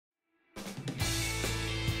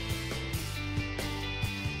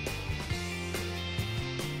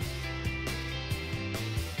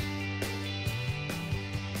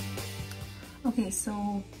Okay,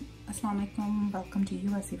 so Assalamu alaikum, welcome to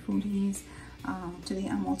USA Foodies. Today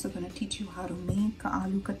I'm also going to teach you how to make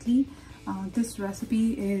aloo katli. This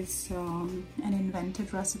recipe is an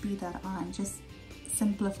invented recipe that I just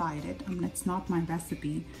simplified it. It's not my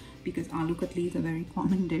recipe because aloo katli is a very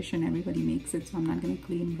common dish and everybody makes it, so I'm not going to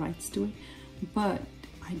claim rights to it. But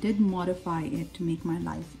I did modify it to make my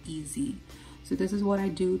life easy. So this is what I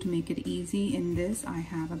do to make it easy. In this, I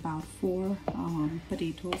have about 4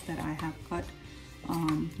 potatoes that I have cut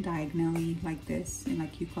diagonally like this, and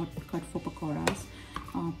like you cut for pakoras,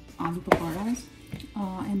 aloo pakoras.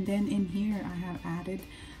 And then in here, I have added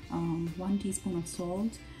 1 teaspoon of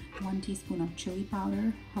salt, 1 teaspoon of chili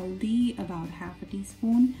powder, haldi about half a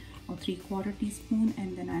teaspoon or 3/4 teaspoon,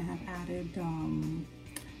 and then I have added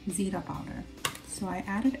zira powder. So I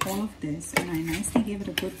added all of this and I nicely gave it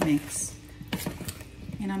a good mix.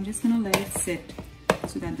 And I'm just gonna let it sit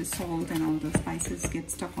so that the salt and all the spices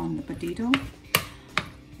get stuck on the potato.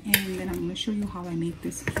 And then I'm gonna show you how I make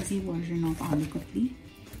this easy version of aloo katli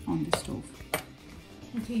on the stove.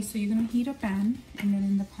 Okay, so you're gonna heat a pan, and then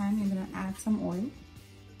in the pan you're gonna add some oil.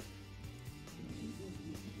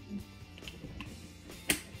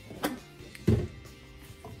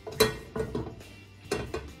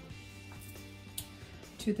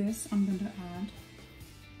 To this, I'm going to add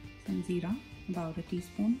some zira, about a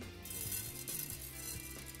teaspoon.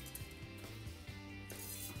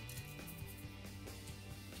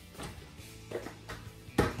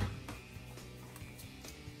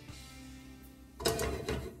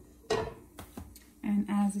 And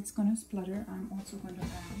as it's going to splutter, I'm also going to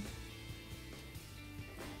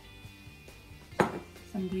add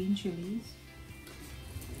some green chilies.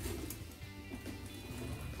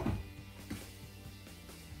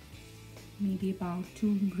 Maybe about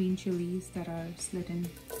 2 green chilies that are slit in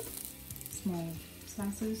small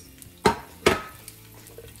slices.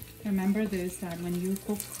 Remember this, that when you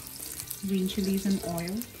cook green chilies in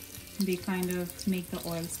oil, they kind of make the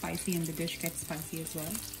oil spicy and the dish gets spicy as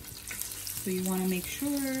well. So you want to make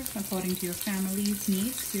sure, according to your family's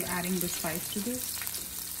needs, you're adding the spice to this.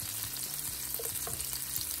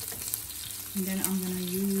 And then I'm going to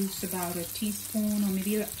use about a teaspoon or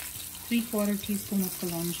maybe 3/4 teaspoon of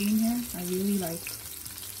kalonji in here. I really like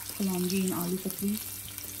kalonji in aloo katli.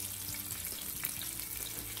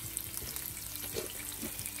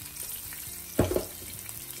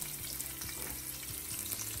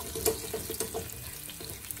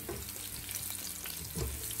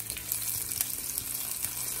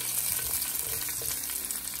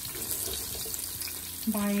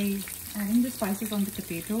 By adding the spices on the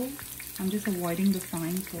potato, I'm just avoiding the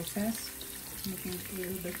frying process, making it a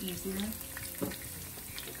little bit easier.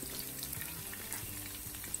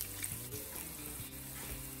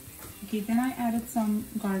 Okay, then I added some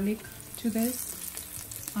garlic to this.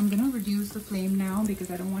 I'm gonna reduce the flame now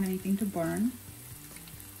because I don't want anything to burn.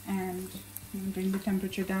 And I'm gonna bring the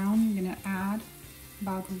temperature down. I'm gonna add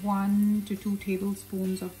about 1 to 2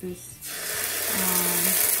 tablespoons of this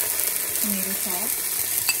tomato sauce.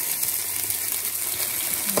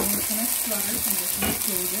 And it's gonna splutter, so I'm just gonna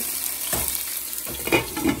close it.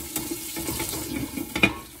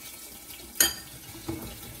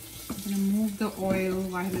 I'm going to move the oil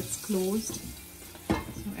while it's closed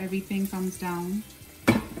so everything comes down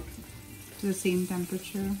to the same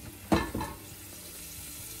temperature.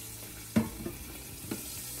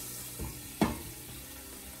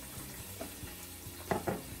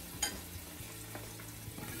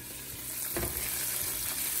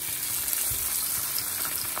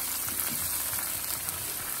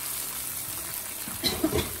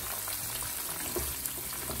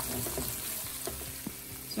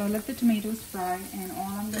 So I'll let the tomatoes fry, and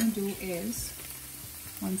all I'm going to do is,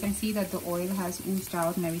 once I see that the oil has oozed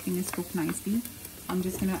out and everything is cooked nicely, I'm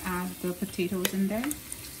just going to add the potatoes in there.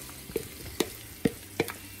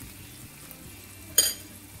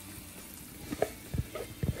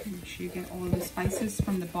 Make sure you get all the spices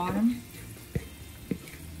from the bottom.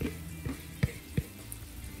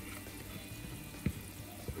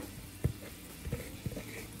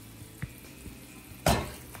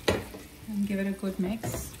 And give it a good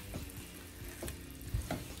mix.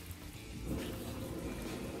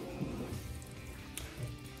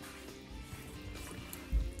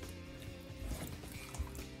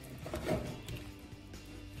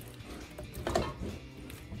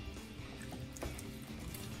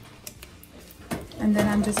 And then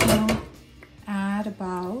I'm just going to add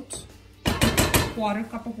about 1/4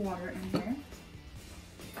 cup of water in here.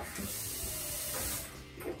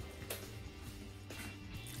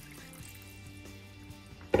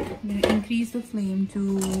 I'm going to increase the flame to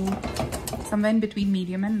somewhere in between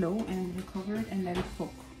medium and low, and cover it and let it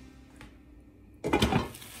cook.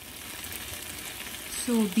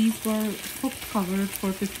 So these were cooked covered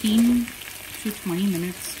for 15 to 20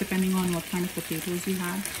 minutes depending on what kind of potatoes you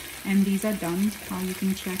have, and these are done. How you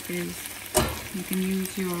can check is you can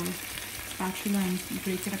use your spatula and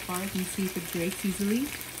break it apart and see if it breaks easily.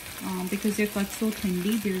 Because they're cut so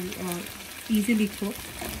thinly, they're easily cooked.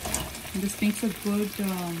 And this makes a good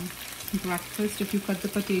breakfast. If you cut the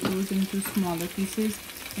potatoes into smaller pieces,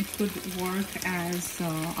 it could work as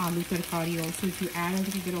aloo tarkari also. If you add a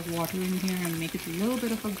little bit of water in here and make it a little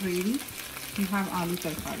bit of a gravy, you have aloo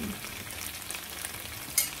tarkari.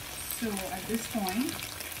 So at this point,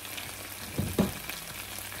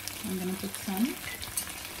 I'm going to put some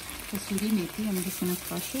kasuri methi. I'm just going to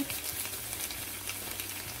crush it.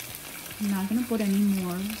 I'm not going to put any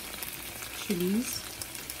more chilies,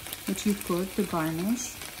 which you could to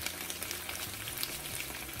garnish.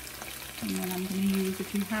 And then I'm going to use,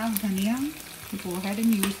 if you have dhania, go ahead and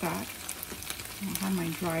use that. I have my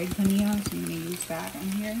dried dhania, so I'm going to use that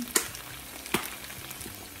in here.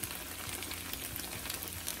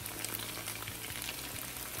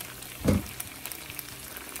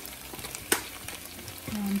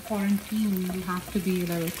 In quarantine, you have to be a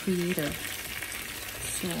little creative.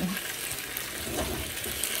 So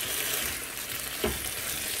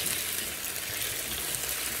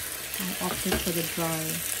I opted for the dry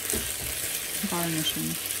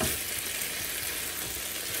garnishing.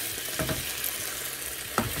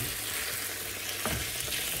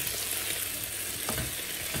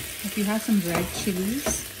 If you have some red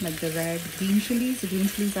chilies, like the red green chilies, the green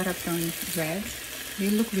chilies that have turned red,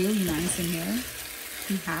 they look really nice in here.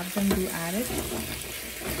 If you have them, do add it.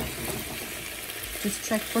 Just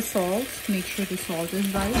check for salt, make sure the salt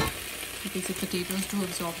is right, because the potatoes do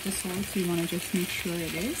absorb the salt, so you want to just make sure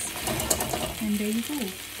it is. And there you go.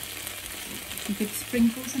 You could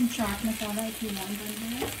sprinkle some chaat masala if you want on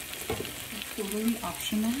here. It's totally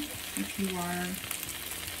optional if you are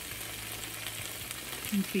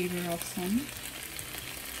in favor of some.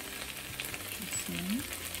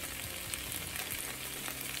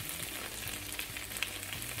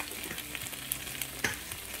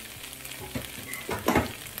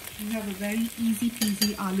 You have a very easy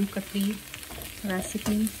peasy aloo katli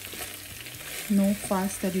recipe. No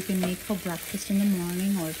fuss, that you can make for breakfast in the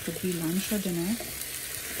morning, or it could be lunch or dinner.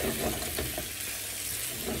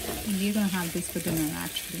 And we're going to have this for dinner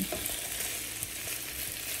actually.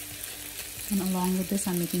 And along with this,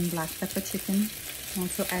 I'm making black pepper chicken.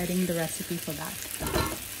 Also adding the recipe for that.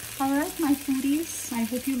 Alright my foodies, I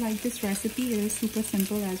hope you like this recipe. It is super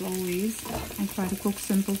simple as always. I try to cook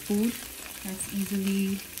simple food that's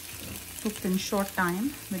easily cooked in short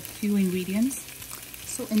time with few ingredients.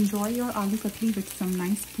 So enjoy your aloo katli with some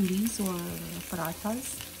nice puris or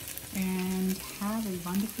parathas, and have a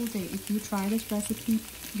wonderful day. If you try this recipe,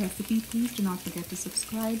 please do not forget to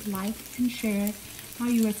subscribe, like and share our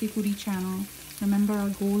USA Foodie channel. Remember, our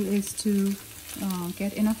goal is to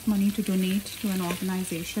get enough money to donate to an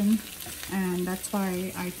organization, and that's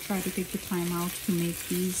why I try to take the time out to make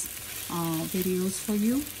these videos for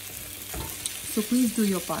you. So please do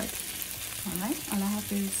your part. Alright, Allah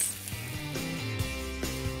Hafiz.